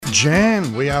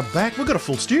Jan, we are back. We've got a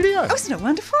full studio. Oh, isn't it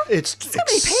wonderful? It's so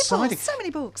many exciting. people, so many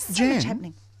books, so Jan, much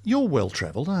happening. you're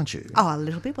well-travelled, aren't you? Oh, a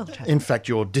little bit well-travelled. In fact,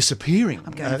 you're disappearing.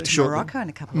 I'm going to shortly. Morocco in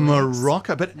a couple of weeks.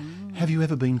 Morocco, but have you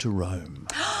ever been to Rome?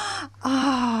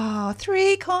 Oh,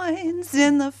 3 coins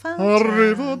in the fountain.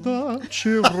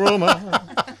 Arrivederci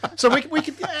Roma. So we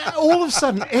could, all of a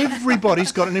sudden,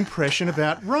 everybody's got an impression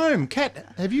about Rome.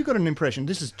 Kat, have you got an impression?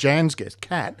 This is Jan's guest,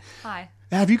 Kat. Hi.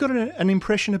 Have you got an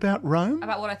impression about Rome?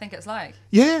 About what I think it's like.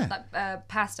 Yeah. Like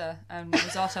pasta and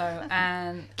risotto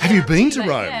and... Have you been to Chianti.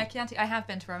 Rome? Yeah, Chianti. I have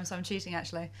been to Rome, so I'm cheating,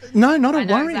 actually. No, not a I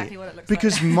know worry. exactly what it looks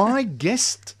because like. my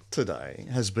guest today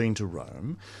has been to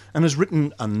Rome and has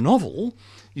written a novel.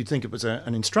 You'd think it was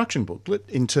an instruction booklet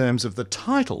in terms of the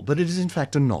title, but it is in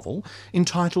fact a novel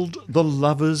entitled The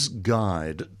Lover's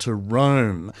Guide to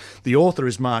Rome. The author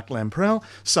is Mark Lamprell.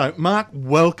 So, Mark,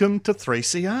 welcome to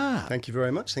 3CR. Thank you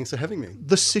very much. Thanks for having me.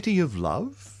 The City of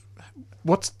Love?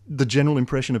 What's the general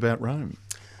impression about Rome?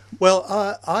 Well,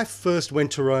 I first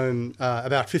went to Rome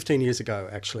about 15 years ago,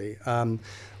 actually.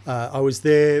 I was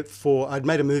there I'd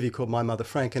made a movie called My Mother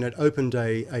Frank, and it opened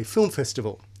a film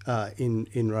festival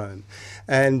in Rome.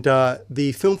 And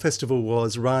the film festival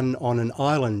was run on an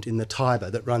island in the Tiber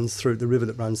that runs through the river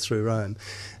that runs through Rome.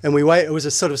 And it was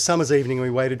a sort of summer's evening, and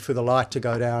we waited for the light to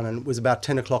go down, and it was about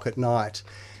 10 o'clock at night.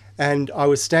 And I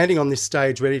was standing on this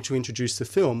stage ready to introduce the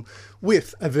film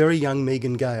with a very young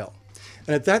Megan Gale.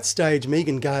 And at that stage,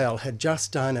 Megan Gale had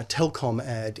just done a telecom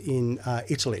ad in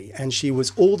Italy, and she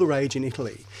was all the rage in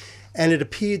Italy. And it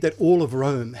appeared that all of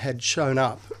Rome had shown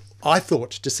up, I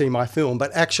thought, to see my film,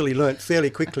 but actually learnt fairly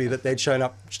quickly that they'd shown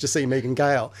up to see Megan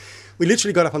Gale. We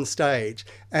literally got up on stage,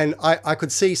 and I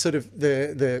could see sort of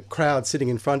the crowd sitting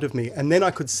in front of me, and then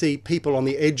I could see people on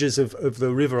the edges of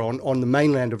the river on the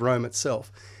mainland of Rome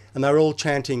itself, and they were all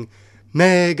chanting,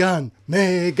 Megan,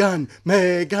 Megan,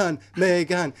 Megan,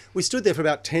 Megan. We stood there for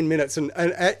about 10 minutes, and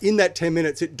in that 10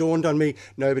 minutes, it dawned on me,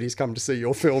 nobody's come to see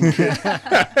your film, kid.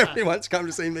 Everyone's come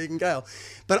to see Megan Gale.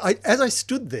 But as I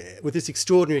stood there with this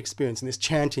extraordinary experience and this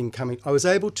chanting coming, I was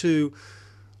able to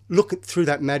look through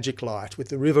that magic light with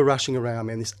the river rushing around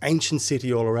me and this ancient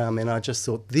city all around me, and I just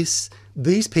thought, these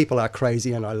people are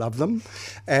crazy and I love them,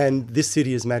 and this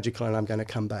city is magical and I'm going to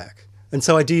come back. And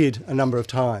so I did a number of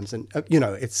times. And,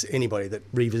 it's anybody that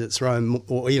revisits Rome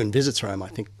or even visits Rome, I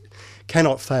think,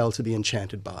 cannot fail to be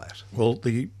enchanted by it. Well,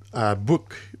 the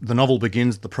novel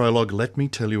begins, the prologue, let me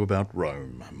tell you about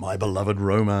Rome. My beloved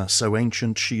Roma, so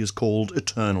ancient she is called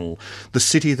eternal, the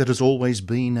city that has always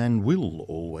been and will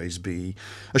always be.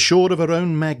 Assured of her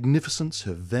own magnificence,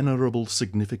 her venerable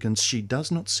significance, she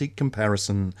does not seek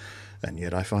comparison, and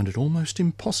yet I find it almost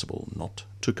impossible not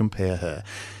to compare her.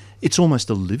 It's almost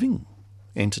a living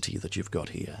entity that you've got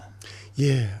here.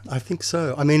 Yeah, I think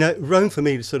so. I mean, Rome for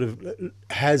me sort of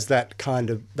has that kind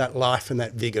of, that life and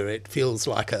that vigour. It feels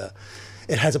like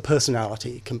it has a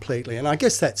personality completely. And I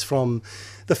guess that's from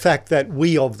the fact that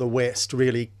we of the West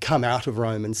really come out of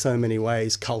Rome in so many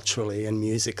ways, culturally and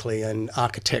musically and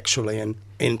architecturally and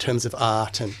in terms of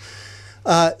art. And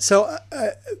so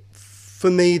for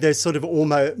me, there's sort of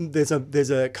almost, there's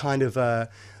a kind of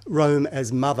Rome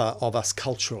as mother of us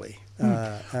culturally.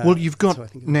 Well, you've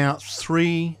got now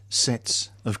 3 sets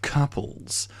of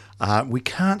couples. We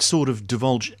can't sort of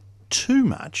divulge too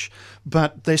much,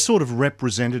 but they're sort of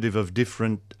representative of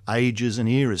different ages and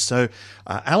eras. So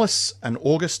Alice and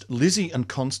August, Lizzie and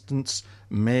Constance,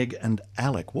 Meg and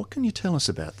Alec. What can you tell us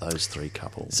about those 3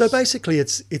 couples? So basically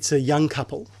it's a young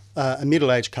couple, a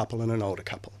middle-aged couple and an older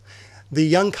couple. The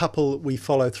young couple we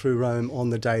follow through Rome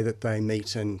on the day that they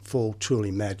meet and fall truly,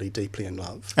 madly, deeply in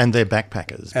love. And they're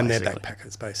backpackers, And they're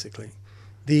backpackers, basically.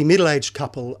 The middle-aged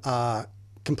couple are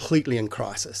completely in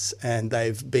crisis, and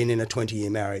they've been in a 20-year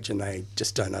marriage and they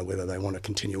just don't know whether they want to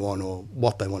continue on or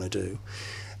what they want to do.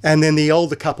 And then the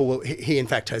older couple, he in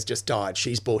fact has just died.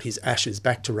 She's brought his ashes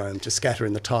back to Rome to scatter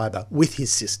in the Tiber with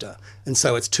his sister. And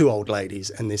so it's 2 old ladies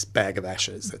and this bag of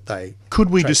ashes that they... Could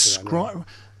we trace around Rome. describe...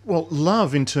 Well,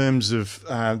 love in terms of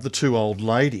the 2 old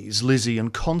ladies, Lizzie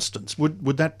and Constance,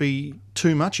 would that be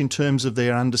too much in terms of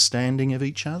their understanding of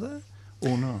each other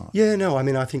or not? Yeah, no, I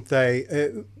mean, I think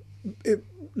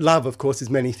love, of course, is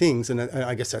many things, and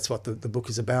I guess that's what the book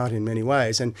is about in many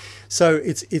ways. And so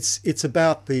it's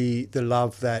about the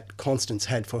love that Constance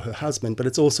had for her husband, but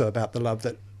it's also about the love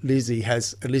that Lizzie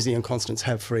and Constance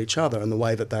have for each other and the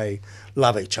way that they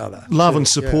love each other. Love and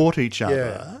support each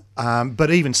other. Yeah.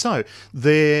 But even so,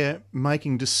 they're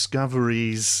making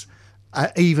discoveries,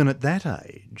 even at that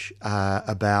age,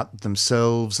 about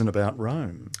themselves and about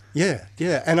Rome. Yeah.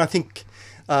 And I think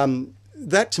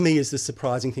that to me is the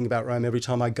surprising thing about Rome. Every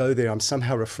time I go there, I'm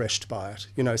somehow refreshed by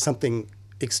it. Something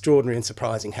extraordinary and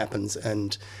surprising happens,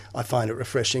 and I find it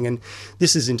refreshing. And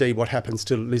this is indeed what happens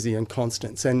to Lizzie and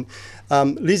Constance. And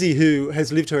Lizzie, who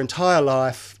has lived her entire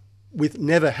life with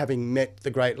never having met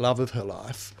the great love of her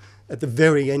life, at the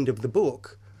very end of the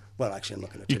book, well, actually, I'm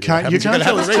not going to tell you. You can't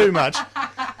tell us too much.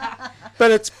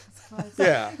 But it's,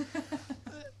 yeah.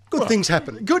 Good things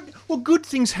happen. Good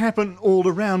things happen all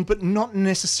around, but not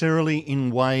necessarily in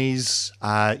ways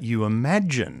you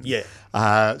imagine.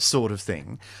 Yeah. Sort of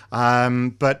thing.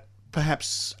 But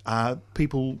perhaps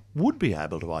people would be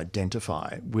able to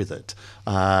identify with it,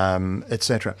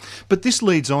 etc. But this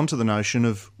leads on to the notion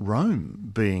of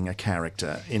Rome being a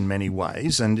character in many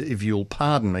ways, and if you'll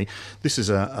pardon me, this is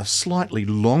a slightly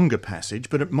longer passage,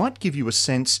 but it might give you a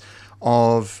sense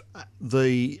of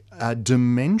the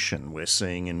dimension we're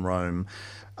seeing in Rome.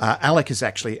 Alec has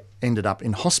actually ended up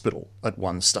in hospital at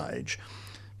one stage.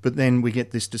 But then we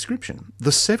get this description.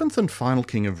 The seventh and final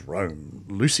king of Rome,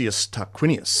 Lucius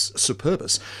Tarquinius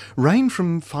Superbus, reigned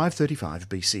from 535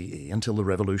 BCE until the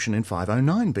revolution in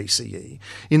 509 BCE.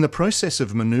 In the process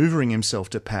of manoeuvring himself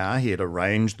to power, he had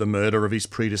arranged the murder of his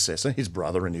predecessor, his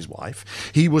brother and his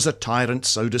wife. He was a tyrant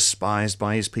so despised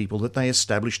by his people that they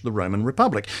established the Roman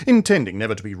Republic, intending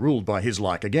never to be ruled by his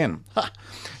like again. Ha!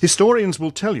 Historians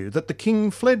will tell you that the king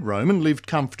fled Rome and lived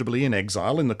comfortably in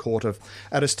exile in the court of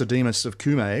Aristodemus of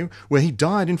Cumae, where he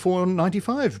died in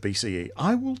 495 BCE.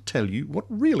 I will tell you what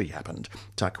really happened.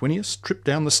 Tarquinius tripped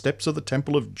down the steps of the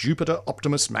temple of Jupiter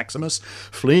Optimus Maximus,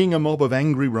 fleeing a mob of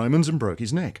angry Romans, and broke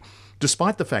his neck.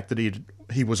 Despite the fact that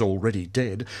he was already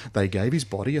dead, they gave his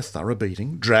body a thorough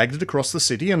beating, dragged it across the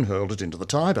city and hurled it into the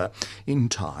Tiber. In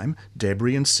time,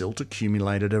 debris and silt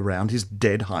accumulated around his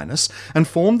dead highness and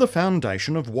formed the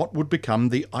foundation of what would become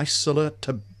the Isola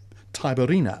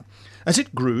Tiberina. As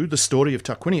it grew, the story of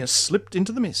Tarquinius slipped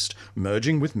into the mist,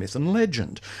 merging with myth and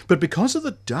legend. But because of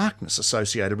the darkness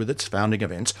associated with its founding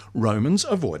events, Romans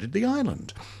avoided the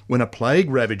island. When a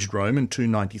plague ravaged Rome in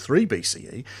 293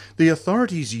 BCE, the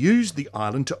authorities used the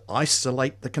island to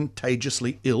isolate the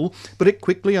contagiously ill, but it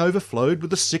quickly overflowed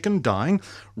with the sick and dying.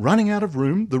 Running out of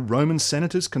room, the Roman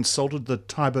senators consulted the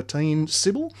Tiburtine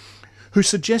Sibyl, who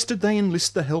suggested they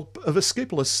enlist the help of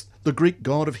Asclepius, the Greek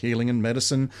god of healing and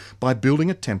medicine, by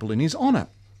building a temple in his honour.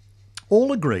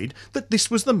 All agreed that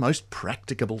this was the most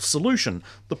practicable solution.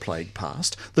 The plague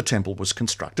passed, the temple was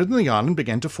constructed, and the island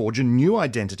began to forge a new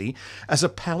identity as a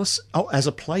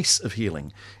place of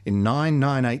healing. In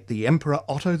 998, the Emperor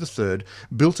Otto III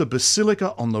built a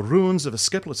basilica on the ruins of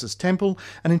Asclepius' temple,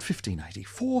 and in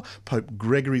 1584, Pope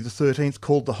Gregory XIII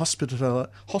called the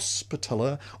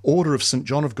Hospitaller Order of St.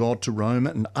 John of God to Rome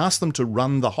and asked them to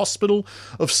run the Hospital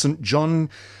of St. John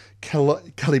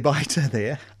Calibita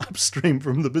there, upstream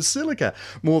from the basilica.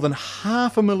 More than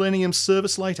half a millennium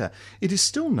service later, it is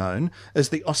still known as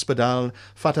the Ospedale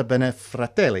Fata Bene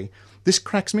Fratelli. This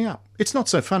cracks me up. It's not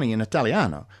so funny in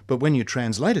Italiano, but when you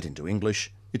translate it into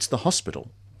English, it's the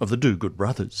hospital of the Do-Good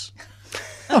Brothers.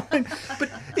 I mean, but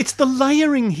it's the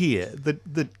layering here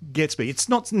that gets me. It's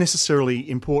not necessarily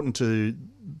important to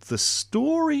the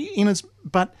story,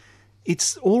 but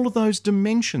it's all of those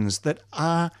dimensions that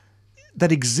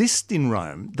exist in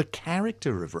Rome, the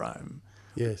character of Rome.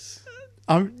 Yes.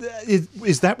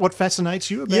 Is that what fascinates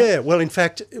you about? Yeah, well, in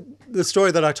fact, the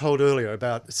story that I told earlier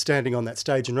about standing on that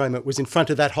stage in Rome, it was in front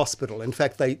of that hospital. In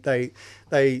fact, they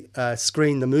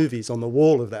screened the movies on the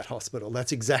wall of that hospital.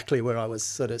 That's exactly where I was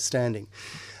sort of standing.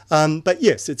 But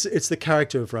yes, it's the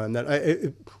character of Rome.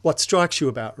 What strikes you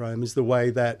about Rome is the way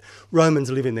that Romans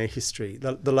live in their history.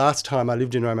 The last time I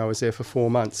lived in Rome, I was there for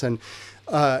 4 months, and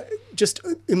just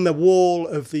in the wall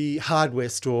of the hardware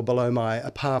store below my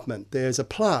apartment, there's a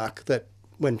plaque that,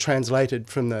 when translated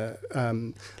from the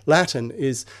Latin,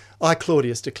 is "I,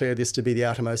 Claudius, declare this to be the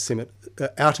outermost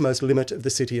limit of the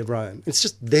city of Rome." It's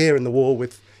just there in the wall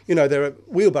with, there are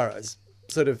wheelbarrows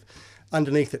sort of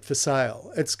underneath it for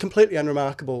sale. It's completely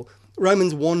unremarkable.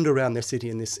 Romans wander around their city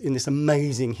in this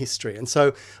amazing history. And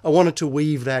so I wanted to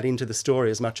weave that into the story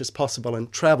as much as possible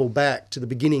and travel back to the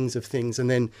beginnings of things and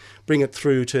then bring it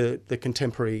through to the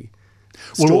contemporary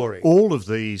story. Well, all of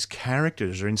these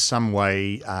characters are in some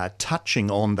way touching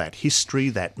on that history,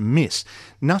 that myth.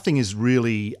 Nothing is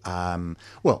really,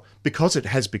 because it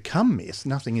has become myth,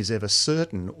 nothing is ever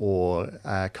certain or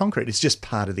concrete. It's just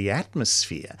part of the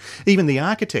atmosphere. Even the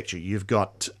architecture, you've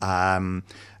got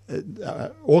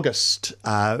August,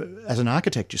 as an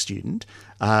architecture student,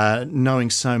 knowing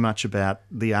so much about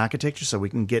the architecture, so we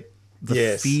can get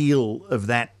the feel of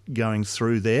that going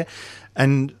through there.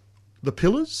 And the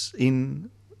pillars in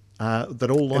that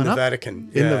all line In the up? Vatican.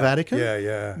 In the Yeah. Vatican?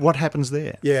 Yeah. What happens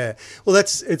there? Yeah, well,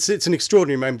 it's an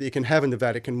extraordinary moment that you can have in the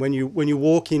Vatican when you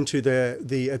walk into at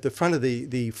the front of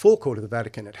the forecourt of the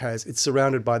Vatican. It's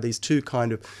surrounded by these two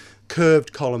kind of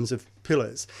curved columns of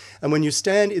pillars, and when you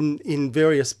stand in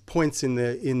various points in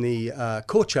the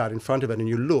courtyard in front of it and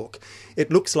you look, it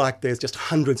looks like there's just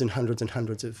hundreds and hundreds and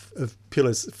hundreds of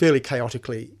pillars fairly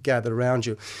chaotically gathered around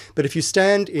you. But if you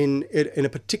stand in a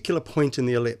particular point in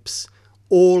the ellipse,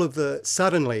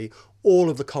 suddenly all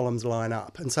of the columns line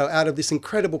up. And so out of this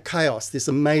incredible chaos, this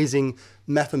amazing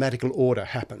mathematical order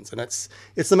happens. And it's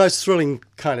the most thrilling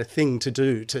kind of thing to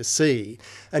do, to see,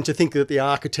 and to think that the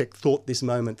architect thought this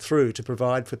moment through to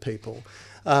provide for people.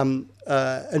 And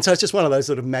so it's just one of those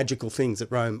sort of magical things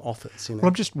that Rome offers. Well,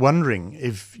 I'm just wondering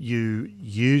if you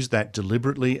use that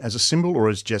deliberately as a symbol or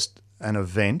as just an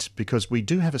event, because we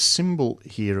do have a symbol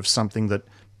here of something that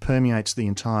permeates the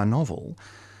entire novel,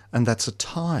 and that's a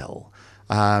tile.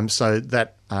 So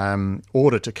that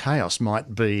order to chaos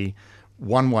might be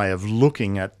one way of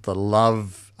looking at the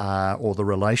love or the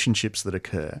relationships that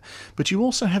occur. But you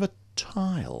also have a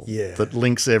tile that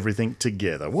links everything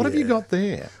together. What have you got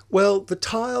there? Well, the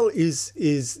tile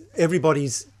is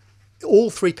everybody's.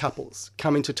 All three couples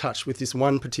come into touch with this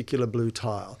one particular blue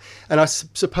tile. And I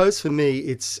suppose for me,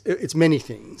 it's many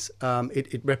things.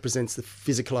 It represents the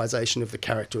physicalization of the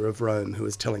character of Rome who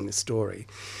is telling the story.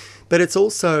 But it's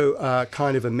also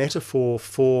kind of a metaphor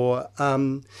for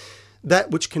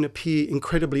that which can appear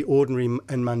incredibly ordinary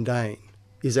and mundane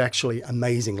is actually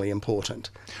amazingly important.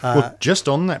 Well, just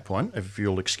on that point, if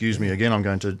you'll excuse me again, I'm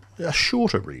going to a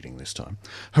shorter reading this time.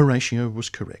 Horatio was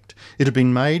correct. It had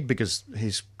been made because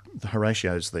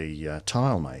Horatio's the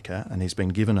tile maker, and he's been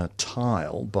given a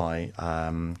tile by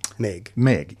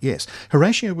Meg, yes.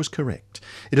 Horatio was correct.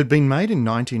 It had been made in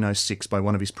 1906 by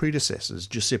one of his predecessors,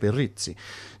 Giuseppe Rizzi.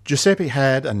 Giuseppe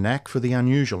had a knack for the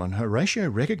unusual, and Horatio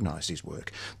recognised his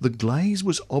work. The glaze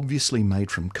was obviously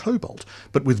made from cobalt,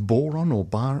 but with boron or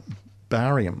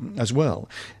barium as well,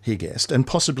 he guessed, and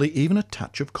possibly even a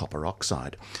touch of copper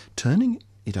oxide. Turning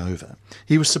it over,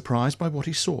 he was surprised by what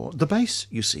he saw. The base,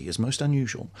 you see, is most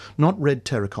unusual. Not red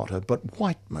terracotta, but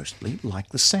white mostly, like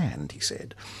the sand, he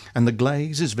said. And the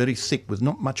glaze is very thick with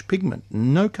not much pigment.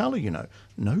 No colour, you know.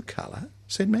 No colour,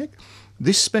 said Meg.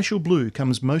 This special blue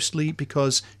comes mostly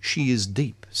because she is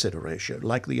deep, said Horatio,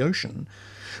 like the ocean.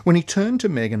 When he turned to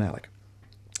Meg and Alec,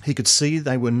 he could see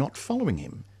they were not following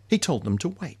him. He told them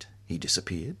to wait. He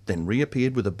disappeared, then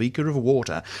reappeared with a beaker of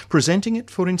water, presenting it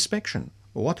for inspection.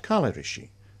 What colour is she?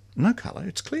 No colour,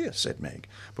 it's clear, said Meg.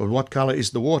 But what colour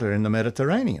is the water in the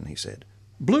Mediterranean, he said.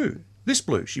 Blue. This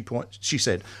blue, she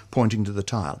said, pointing to the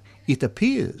tile. It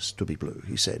appears to be blue,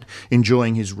 he said,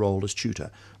 enjoying his role as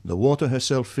tutor. The water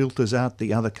herself filters out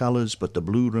the other colours, but the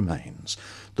blue remains.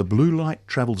 The blue light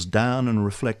travels down and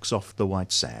reflects off the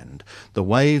white sand. The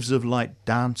waves of light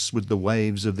dance with the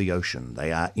waves of the ocean.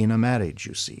 They are in a marriage,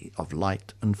 you see, of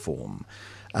light and form.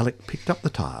 Alec picked up the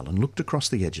tile and looked across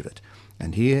the edge of it.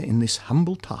 And here in this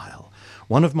humble tile,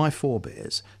 one of my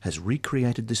forebears has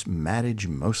recreated this marriage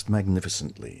most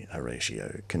magnificently,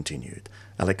 Horatio continued.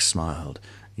 Alec smiled.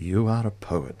 You are a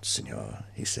poet, signor,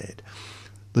 he said.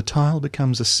 The tile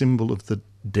becomes a symbol of the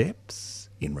depths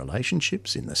in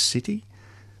relationships in the city.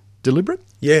 Deliberate?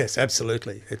 Yes,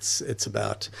 absolutely. It's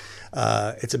about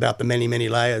the many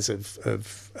layers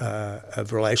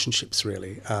of relationships,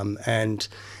 really, and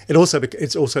it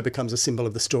also becomes a symbol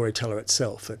of the storyteller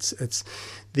itself. It's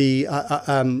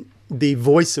the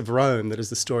voice of Rome that is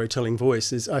the storytelling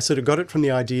voice. I sort of got it from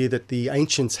the idea that the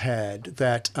ancients had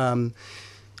that.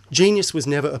 Genius was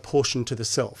never apportioned to the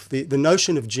self. The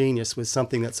notion of genius was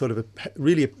something that sort of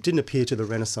really didn't appear to the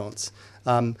Renaissance.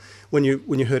 When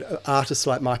you heard artists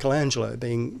like Michelangelo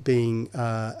being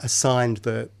assigned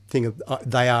the thing of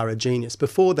they are a genius.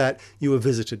 Before that, you were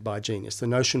visited by genius. The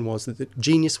notion was that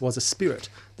genius was a spirit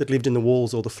that lived in the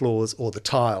walls or the floors or the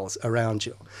tiles around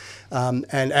you.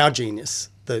 And our genius,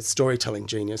 the storytelling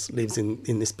genius, lives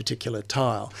in this particular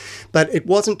tile. But it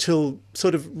wasn't till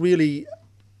sort of really...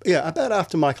 about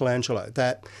after Michelangelo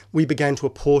that we began to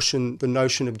apportion the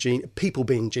notion of people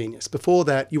being genius. Before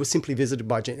that, you were simply visited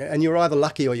by genius, and you were either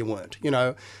lucky or you weren't, you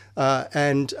know.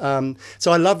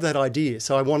 So I love that idea.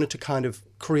 So I wanted to kind of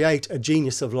create a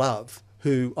genius of love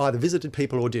who either visited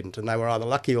people or didn't, and they were either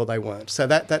lucky or they weren't. So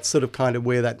that's sort of kind of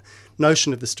where that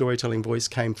notion of the storytelling voice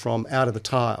came from, out of the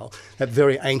tile, that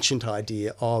very ancient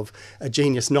idea of a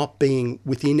genius not being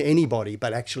within anybody,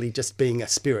 but actually just being a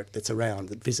spirit that's around,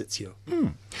 that visits you.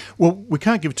 Well, we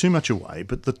can't give too much away,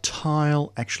 but the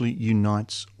tile actually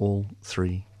unites all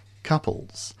three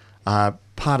couples.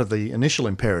 Part of the initial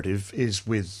imperative is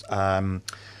with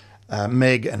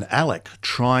Meg and Alec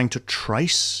trying to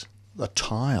trace the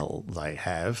tile they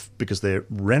have because they're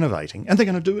renovating, and they're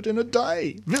going to do it in a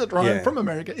day. Visit Rome from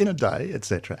America in a day,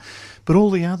 etc. But all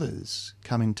the others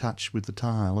come in touch with the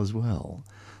tile as well.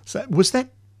 So was that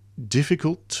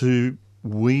difficult to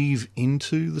weave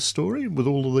into the story with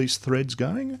all of these threads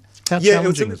going? How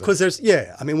challenging was it? Because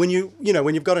I mean, when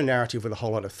when you've got a narrative with a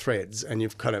whole lot of threads and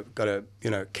you've kind of got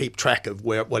to keep track of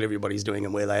what everybody's doing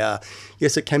and where they are.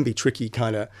 Yes, it can be tricky,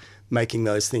 kind of making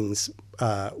those things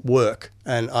work.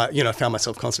 And I found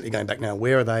myself constantly going back now.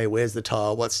 Where are they? Where's the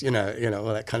tile? What's all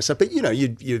that kind of stuff. But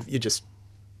you just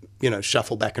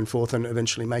shuffle back and forth and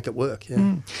eventually make it work. Yeah.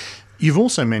 Mm. You've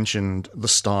also mentioned the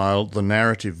style, the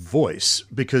narrative voice,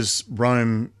 because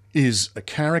Rome is a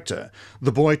character.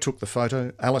 The boy took the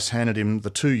photo, Alice handed him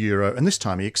the €2, and this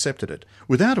time he accepted it.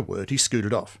 Without a word, he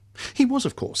scooted off. He was,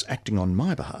 of course, acting on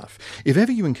my behalf. If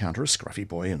ever you encounter a scruffy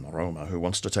boy in Roma who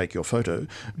wants to take your photo,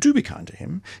 do be kind to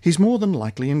him. He's more than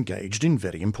likely engaged in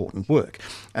very important work.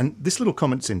 And this little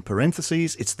comment's in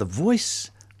parentheses. It's the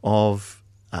voice of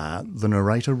the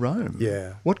narrator, Rome.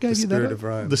 Yeah. What gave you that? The Spirit of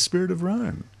Rome. The Spirit of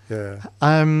Rome. Yeah.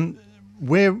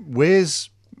 Where's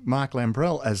Mark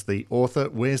Lamprell as the author?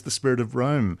 Where's the Spirit of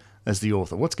Rome as the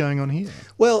author? What's going on here?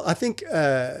 Well, I think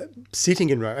sitting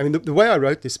in Rome, I mean, the way I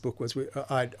wrote this book was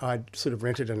I'd sort of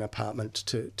rented an apartment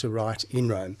to write in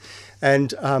Rome.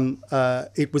 And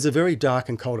it was a very dark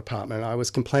and cold apartment. I was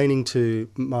complaining to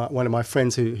one of my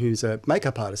friends who's a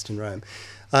makeup artist in Rome.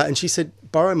 And she said,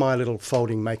 borrow my little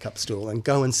folding makeup stool and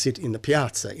go and sit in the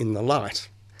piazza in the light.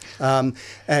 And,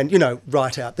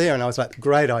 right out there. And I was like,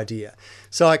 great idea.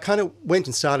 So I kind of went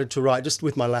and started to write just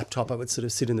with my laptop. I would sort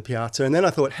of sit in the piazza. And then I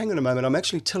thought, hang on a moment, I'm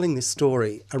actually telling this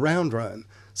story around Rome.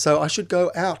 So I should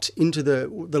go out into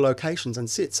the locations and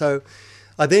sit. So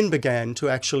I then began to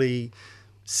actually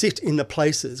sit in the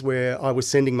places where I was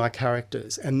sending my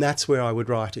characters, and that's where I would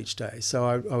write each day. So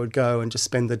I would go and just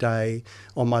spend the day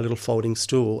on my little folding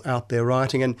stool out there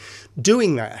writing. And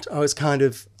doing that,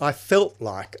 I felt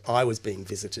like I was being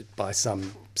visited by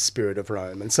some spirit of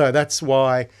Rome. And so that's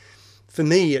why, for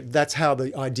me, that's how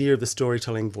the idea of the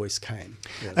storytelling voice came.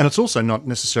 Really. And it's also not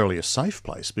necessarily a safe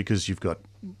place because you've got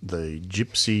the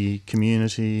gypsy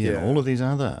community and all of these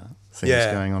other things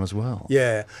going on as well.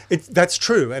 Yeah, that's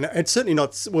true, and it's certainly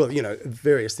not. Well,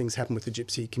 various things happen with the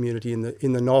gypsy community in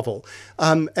the novel,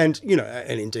 and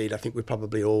indeed, I think we've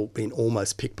probably all been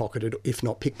almost pickpocketed, if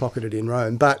not pickpocketed, in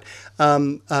Rome. But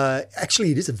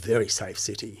actually, it is a very safe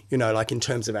city. Like in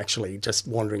terms of actually just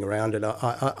wandering around it.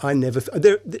 I never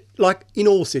like in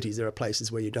all cities there are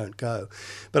places where you don't go,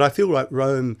 but I feel like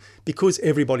Rome, because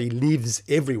everybody lives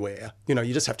everywhere.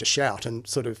 You just have to shout and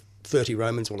sort of 30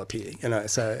 Romans will appear,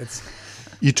 so it's...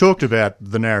 You talked about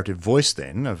the narrative voice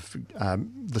then of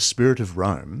the Spirit of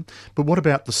Rome, but what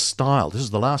about the style? This is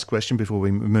the last question before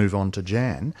we move on to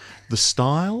Jan. The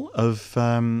style of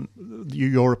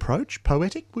your approach,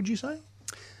 poetic, would you say?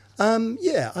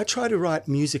 I try to write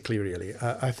musically, really.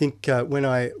 I think when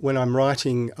I'm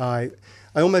writing, I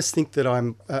almost think that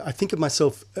I think of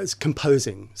myself as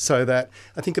composing, so that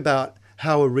I think about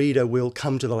how a reader will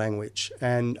come to the language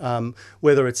and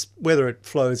whether it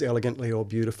flows elegantly or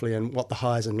beautifully and what the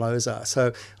highs and lows are.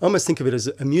 So I almost think of it as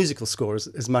a musical score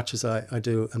as much as I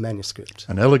do a manuscript.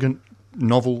 An elegant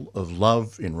novel of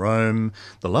love in Rome,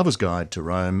 The Lover's Guide to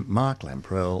Rome, Mark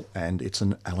Lamprell, and it's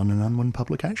an Allen and Unwin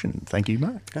publication. Thank you,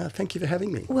 Mark. Thank you for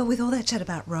having me. Well, with all that chat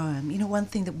about Rome, one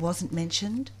thing that wasn't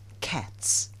mentioned?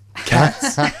 Cats.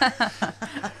 Cats.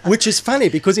 Which is funny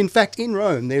because, in fact, in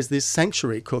Rome, there's this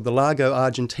sanctuary called the Lago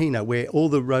Argentina where all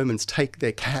the Romans take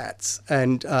their cats,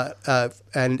 and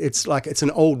it's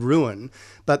an old ruin,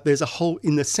 but there's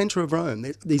in the centre of Rome,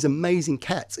 there's these amazing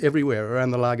cats everywhere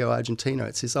around the Lago Argentina.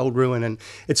 It's this old ruin and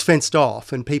it's fenced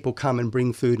off, and people come and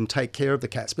bring food and take care of the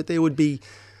cats, but there would be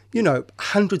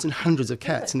hundreds and hundreds of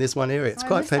cats in this one area. It's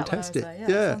quite fantastic.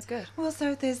 Yeah, sounds good. Well,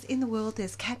 so in the world,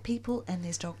 there's cat people and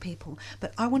there's dog people.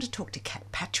 But I want to talk to Cat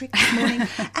Patrick this morning.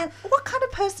 And what kind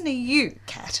of person are you,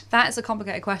 Cat? That is a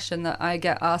complicated question that I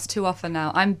get asked too often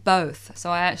now. I'm both. So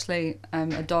I actually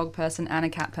am a dog person and a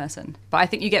cat person. But I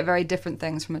think you get very different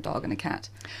things from a dog and a cat.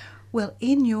 Well,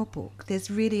 in your book, there's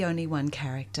really only one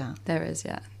character. There is,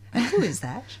 yeah. And who is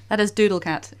that? That is Doodle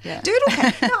Cat, yeah. Doodle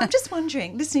Cat. No, I'm just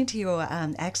wondering, listening to your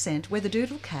accent, whether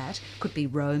Doodle Cat could be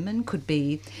Roman, could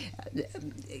be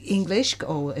English,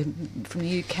 or from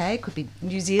the UK, could be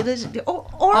New Zealand, or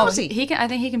Aussie. I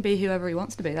think he can be whoever he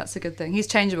wants to be. That's a good thing. He's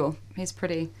changeable. He's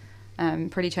pretty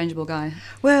changeable guy.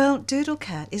 Well, Doodle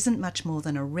Cat isn't much more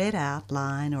than a red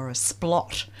outline or a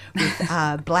splot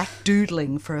with black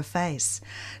doodling for a face.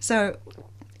 So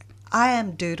I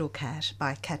Am Doodle Cat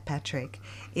by Cat Patrick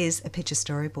is a picture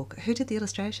storybook. Who did the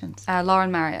illustrations?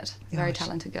 Lauren Marriott, very Gosh,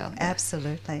 talented girl.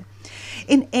 Absolutely.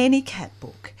 In any cat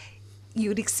book, you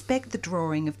would expect the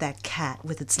drawing of that cat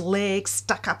with its legs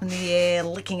stuck up in the air,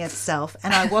 licking itself,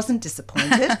 and I wasn't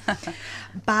disappointed.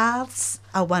 Baths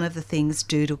are one of the things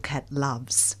Doodle Cat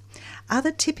loves.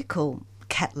 Other typical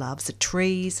cat loves are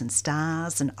trees and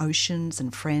stars and oceans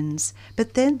and friends,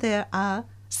 but then there are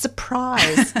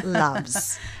surprise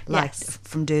loves, like Yes.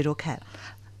 from Doodle Cat.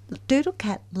 Doodle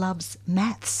Cat loves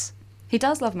maths. He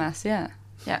does love maths, yeah.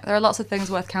 Yeah, there are lots of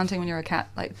things worth counting when you're a cat,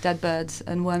 like dead birds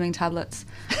and worming tablets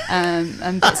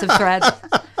and bits of thread,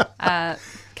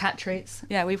 cat treats.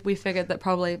 Yeah, we figured that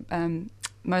probably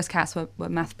most cats were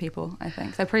math people, I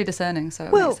think. They're pretty discerning, so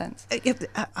it makes sense.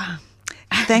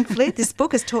 Thankfully, this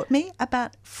book has taught me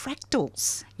about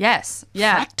fractals. Yes,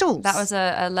 yeah. Fractals. That was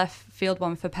a left field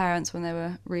one for parents when they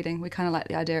were reading. We kind of like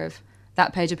the idea of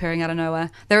that page appearing out of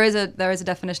nowhere. There is a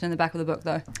definition in the back of the book,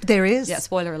 though. There is. Yeah,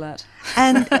 spoiler alert.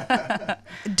 And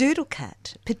Doodle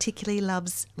Cat particularly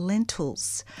loves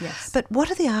lentils. Yes. But what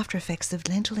are the after effects of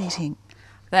lentil eating?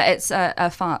 That it's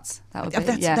farts. That would be.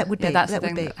 That would be. Yeah, that's that the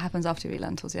would thing be. that happens after you eat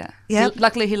lentils. Yeah. Yep.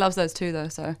 Luckily, he loves those too, though.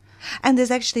 So. And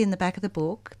there's actually in the back of the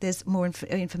book, there's more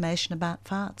information about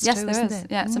farts Yes, too, there isn't is. there?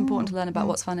 Yeah, it's important to learn about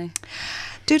what's funny.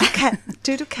 Doodle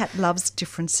Cat loves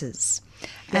differences.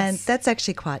 And Yes. that's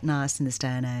actually quite nice in this day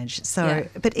and age. So,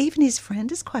 Yeah. but even his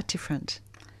friend is quite different.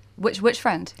 Which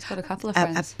friend? He's got a couple of A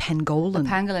friends. pangolin.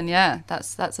 Pangolin, yeah,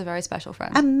 that's a very special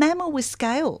friend. A mammal with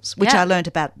scales, which Yeah. I learnt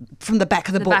about from the back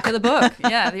of the book. Back of the book,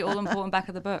 yeah, the all-important back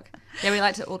of the book. Yeah, we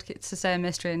like to all kids to stay a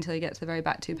mystery until you get to the very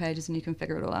back 2 pages and you can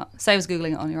figure it all out. Saves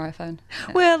Googling it on your iPhone.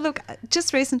 Yeah. Well, look,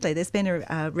 just recently there's been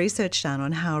a research done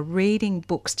on how reading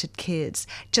books to kids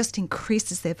just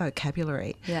increases their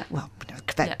vocabulary. Yeah. Well,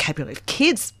 vocabulary of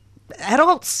kids,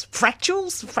 adults,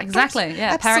 fractals. Exactly,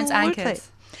 yeah, parents and Absolutely. kids.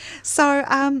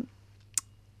 So,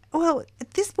 well,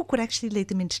 this book would actually lead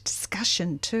them into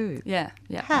discussion too. Yeah,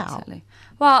 How? absolutely.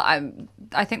 Well,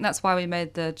 I think that's why we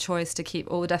made the choice to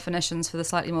keep all the definitions for the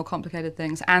slightly more complicated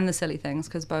things and the silly things,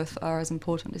 because both are as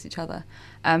important as each other,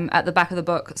 at the back of the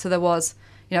book. So there was,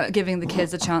 giving the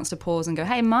kids a chance to pause and go,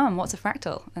 "Hey, Mum, what's a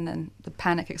fractal?" And then the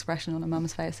panic expression on a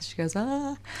mum's face as she goes,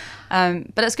 "Ah."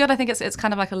 But it's good. I think it's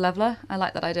kind of like a leveler. I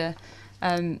like that idea.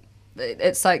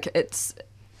 It's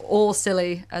all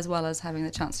silly as well as having the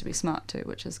chance to be smart too,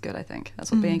 which is good, I think.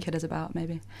 That's what being a kid is about,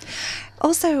 maybe.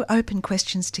 Also, open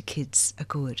questions to kids are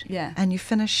good. Yeah. And you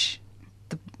finish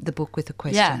the book with a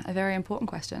question. Yeah, a very important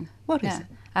question. What is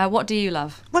it? What do you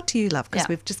love? What do you love? Because Yeah.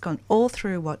 we've just gone all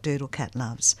through what Doodle Cat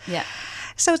loves. Yeah.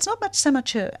 So it's not so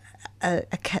much a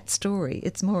cat story.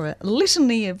 It's more a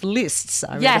litany of lists.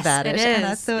 I read Yes, about it, it and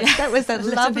I is. thought Yeah. that was a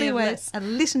Litany lovely of way. lists. A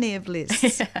litany of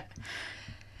lists. Yeah.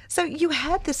 So you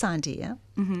had this idea.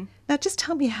 Mm-hmm. Now, just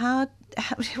tell me how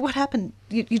what happened.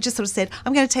 You just sort of said,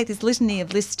 "I'm going to take this litany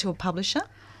of lists to a publisher."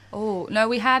 Oh, no,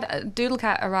 we had Doodle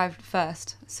Cat arrived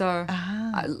first. So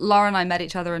Laura and I met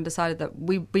each other and decided that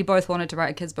we both wanted to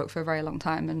write a kids' book for a very long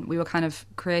time, and we were kind of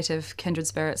creative kindred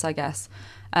spirits, I guess.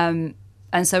 And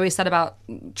so we set about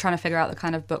trying to figure out the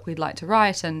kind of book we'd like to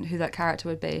write and who that character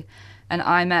would be. And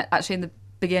I met, actually in the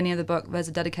beginning of the book, there's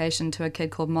a dedication to a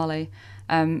kid called Molly,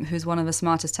 who's one of the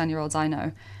smartest 10-year-olds I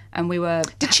know. And we were...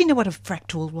 Did she know what a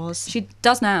fractal was? She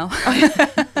does now.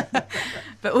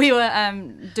 But we were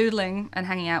doodling and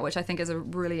hanging out, which I think is a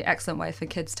really excellent way for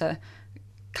kids to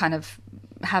kind of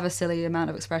have a silly amount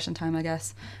of expression time, I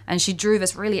guess. And she drew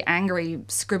this really angry,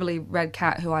 scribbly red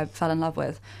cat who I fell in love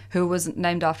with, who was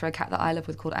named after a cat that I live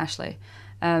with called Ashley.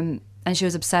 And she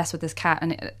was obsessed with this cat.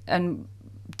 And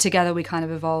together we kind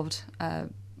of evolved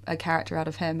a character out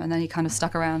of him, and then he kind of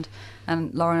stuck around,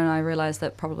 and Lauren and I realised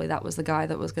that probably that was the guy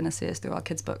that was going to see us through our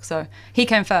kids' book. So he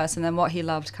came first, and then what he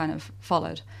loved kind of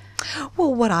followed.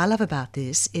 Well, what I love about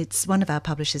this, it's one of our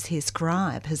publishers here,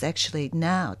 Scribe, has actually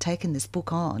now taken this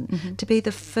book on to be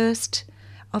the first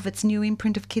of its new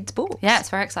imprint of kids' books. Yeah, it's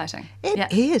very exciting.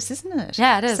 It is, isn't it?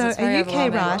 Yeah, it is. So It's very a UK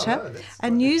overwhelming. writer, a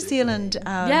New Zealand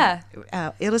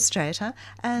illustrator,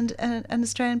 and an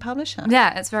Australian publisher.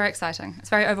 Yeah, it's very exciting. It's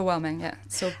very overwhelming. Yeah,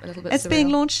 it's still a little bit It's surreal. being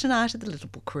launched tonight at the Little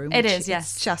Book Room. It which is,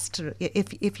 yes. Just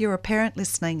if you're a parent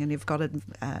listening and you've got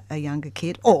a younger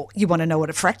kid, or you want to know what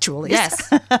a fractal is. Yes.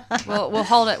 We'll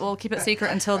hold it. We'll keep it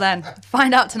secret until then.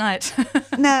 Find out tonight.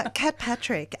 Now, Cat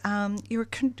Patrick, you're a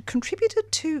contributor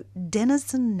to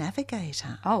Denizen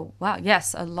Navigator. Oh, wow.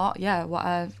 Yes, a lot. Yeah,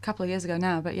 a couple of years ago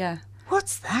now, but yeah.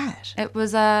 What's that? It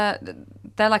was they're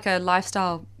like a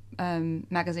lifestyle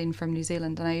magazine from New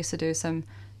Zealand, and I used to do some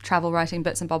travel writing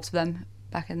bits and bobs for them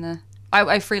back in the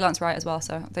I freelance write as well,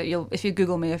 so that if you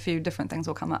Google me, a few different things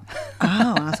will come up.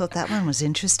 Oh, I thought that one was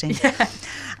interesting. Yeah.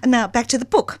 And now back to the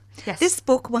book. Yes. This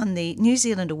book won the New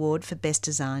Zealand Award for Best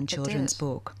Designed Children's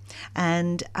Book.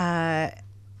 And at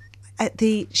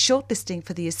the shortlisting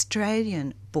for the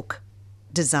Australian Book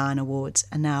Design Awards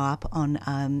are now up on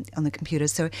the computer.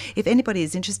 So if anybody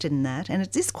is interested in that, and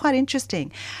it is quite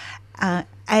interesting,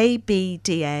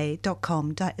 abda.com.au,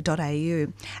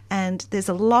 and there's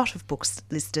a lot of books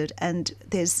listed, and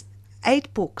there's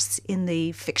 8 books in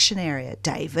the fiction area,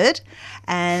 David,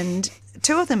 and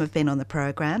 2 of them have been on the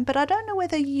program, but I don't know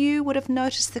whether you would have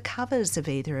noticed the covers of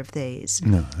either of these.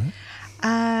 No.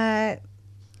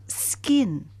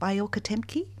 Skin by Ilka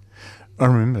Temke. I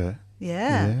remember.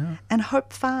 Yeah. And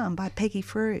Hope Farm by Peggy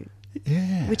Frew.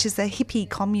 Yeah. Which is a hippie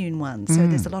commune one. So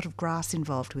there's a lot of grass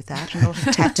involved with that and a lot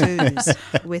of tattoos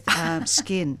with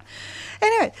skin.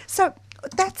 Anyway, so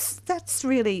that's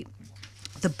really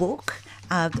the book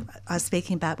I was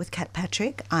speaking about with Kat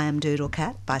Patrick. I Am Doodle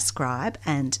Cat by Scribe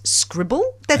and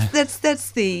Scribble. That's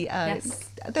the Yes.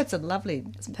 That's a lovely.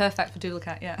 It's perfect for Doodle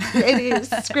Cat, yeah. It is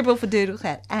Scribble for Doodle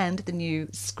Cat and the new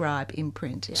Scribe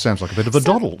imprint. Yeah. Sounds like a bit of a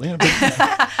doddle. Yeah,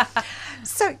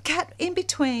 So, Kat, in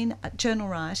between journal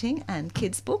writing and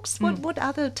kids' books, what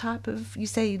other type of, you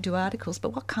say you do articles,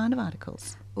 but what kind of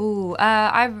articles? Ooh,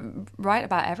 I write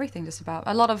about everything, just about.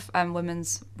 A lot of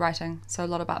women's writing, so a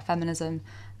lot about feminism,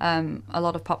 a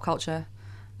lot of pop culture.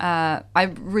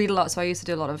 I read a lot, so I used to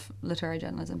do a lot of literary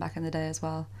journalism back in the day as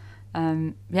well.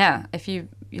 If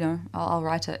I'll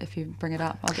write it if you bring it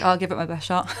up. I'll give it my best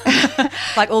shot,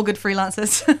 like all good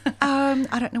freelancers.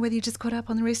 I don't know whether you just caught up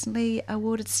on the recently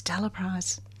awarded Stella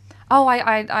Prize. Oh,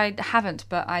 I haven't,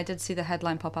 but I did see the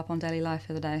headline pop up on Daily Life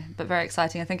the other day. But very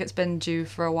exciting. I think it's been due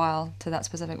for a while to that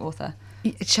specific author.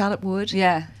 Charlotte Wood.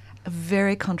 Yeah.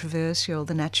 Very controversial,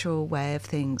 The Natural Way of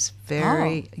Things.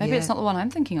 Maybe it's not the one I'm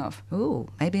thinking of. Ooh,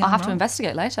 maybe I'll have to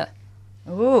investigate later.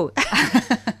 Ooh.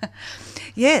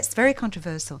 Yes, very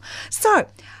controversial. So,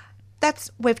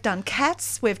 we've done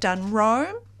Cats, we've done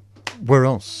Rome. Where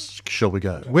else shall we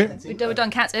go? We've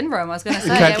done Cats in Rome, I was going to say.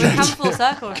 Yeah, we've come full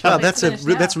circle. That's a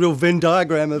real Venn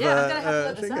diagram of yeah, I'm going to have to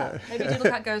look this up. Maybe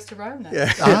Doodle Cat goes to Rome then.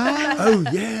 Yeah.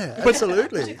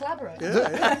 Absolutely. To collaborate.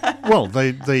 Well,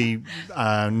 the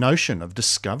notion of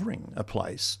discovering a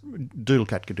place, Doodle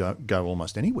Cat could go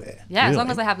almost anywhere. Yeah, really. as long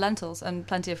as they have lentils and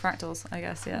plenty of fractals, I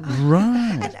guess, yeah.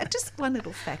 Right. And just one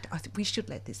little fact, I think we should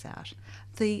let this out.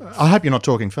 I hope you're not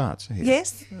talking farts here.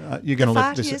 Yes, you're going to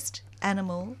let this... fartiest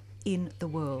animal in the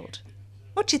world.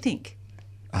 What do you think?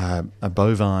 A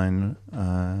bovine,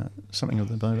 something of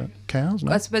the bovine cows.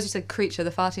 No? I suppose you said creature,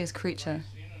 the fartiest creature.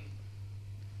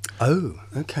 Oh,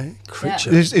 okay.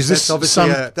 Creature. Yeah. Is this some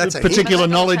that's particular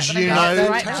knowledge you know,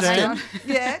 Right, Jan?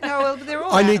 Yeah, no, well, they're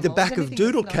all I need the animals. back of Anything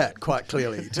Doodle that's not- Cat quite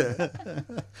clearly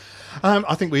to.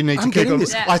 I think we need to I'm keep. getting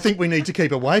this. I think we need to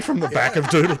keep away from the back of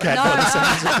Doodle Cat by the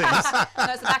sounds of things. No,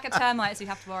 it's the back of termites you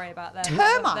have to worry about there.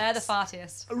 Termites? They're the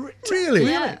fartiest. Really?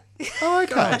 Yeah. Oh,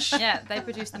 okay. Yeah, they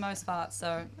produce the most farts,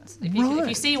 so if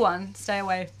you see one, stay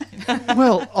away.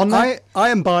 Well, on that, I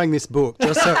am buying this book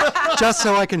just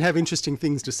so I can have interesting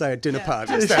things to say at dinner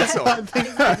parties. That's all.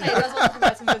 Exactly, that's what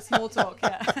promotes some good small talk,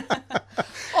 yeah.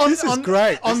 This is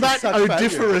great. On This is that such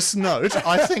odiferous note,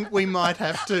 I think we might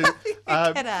have to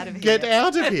Get out of here. get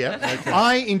out of here.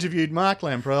 I interviewed Mark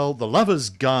Lamprell, The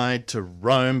Lover's Guide to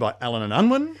Rome by Allen and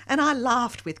Unwin. And I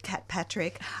laughed with Kat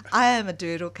Patrick. I Am a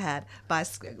Doodle Cat by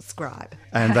Scribe.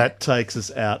 And that takes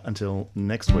us out until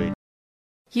next week.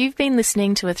 You've been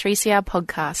listening to a 3CR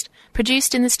podcast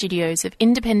produced in the studios of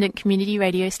independent community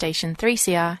radio station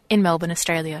 3CR in Melbourne,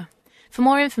 Australia. For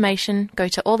more information, go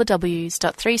to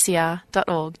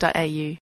allthews.3cr.org.au.